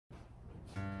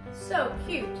So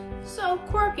cute, so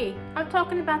quirky. I'm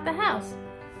talking about the house.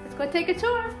 Let's go take a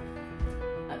tour.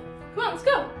 Come on, let's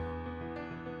go.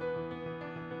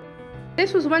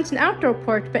 This was once an outdoor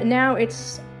porch, but now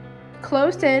it's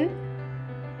closed in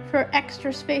for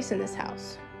extra space in this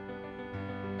house.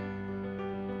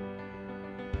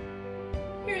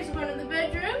 Here's one of the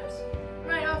bedrooms,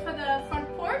 right off of the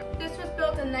front porch. This was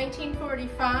built in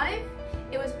 1945.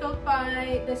 It was built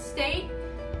by the state.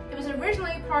 It was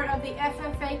originally part of the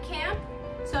FFA camp.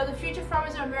 So the Future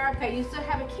Farmers of America used to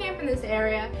have a camp in this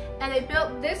area, and they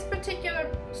built this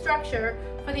particular structure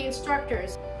for the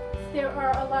instructors. There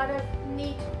are a lot of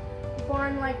neat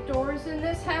barn-like doors in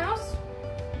this house.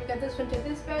 We got this one to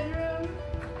this bedroom,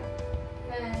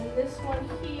 and this one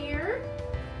here.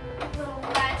 Little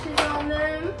latches on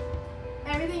them.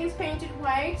 Everything is painted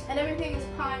white, and everything is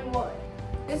pine wood.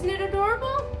 Isn't it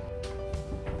adorable?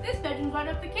 This bedroom's right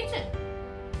up the kitchen.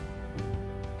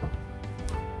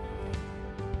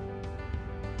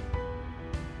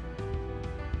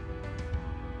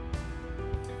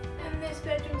 This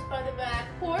bedroom's by the back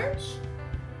porch.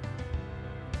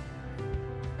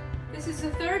 This is the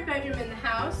third bedroom in the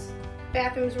house.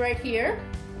 Bathroom's right here.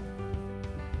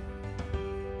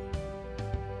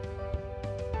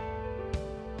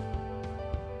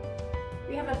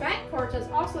 We have a back porch that's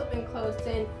also been closed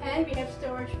in, and we have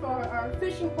storage for our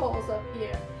fishing poles up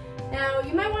here. Now,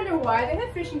 you might wonder why they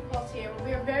have fishing poles here. Well,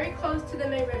 we are very close to the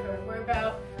main river. We're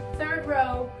about third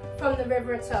row from the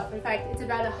river itself. In fact, it's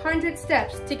about 100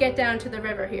 steps to get down to the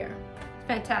river here. It's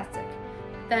fantastic.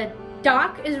 The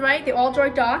dock is right, the Alljoy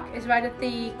dock is right at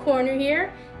the corner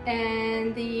here,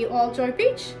 and the Alljoy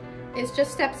Beach is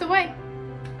just steps away.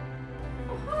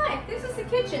 Oh, hi, this is the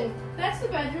kitchen. That's the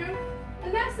bedroom,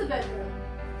 and that's the bedroom.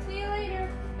 See you later.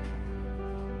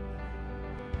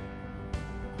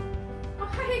 Oh,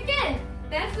 hi again.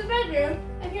 That's the bedroom,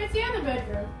 and here's the other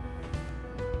bedroom.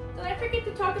 Did I forget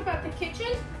to talk about the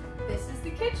kitchen? This is the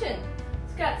kitchen.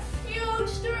 It's got huge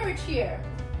storage here.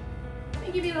 Let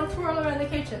me give you a little twirl around the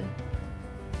kitchen.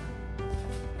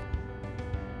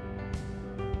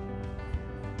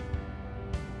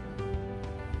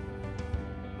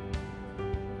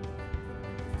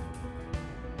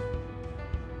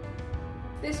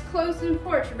 This closed-in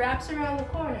porch wraps around the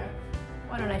corner.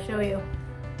 Why don't I show you?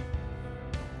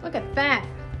 Look at that.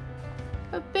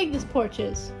 How big this porch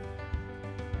is.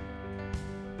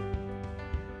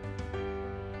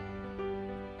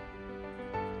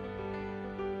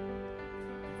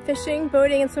 Fishing,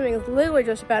 boating, and swimming is literally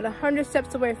just about 100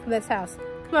 steps away from this house.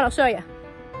 Come on, I'll show you.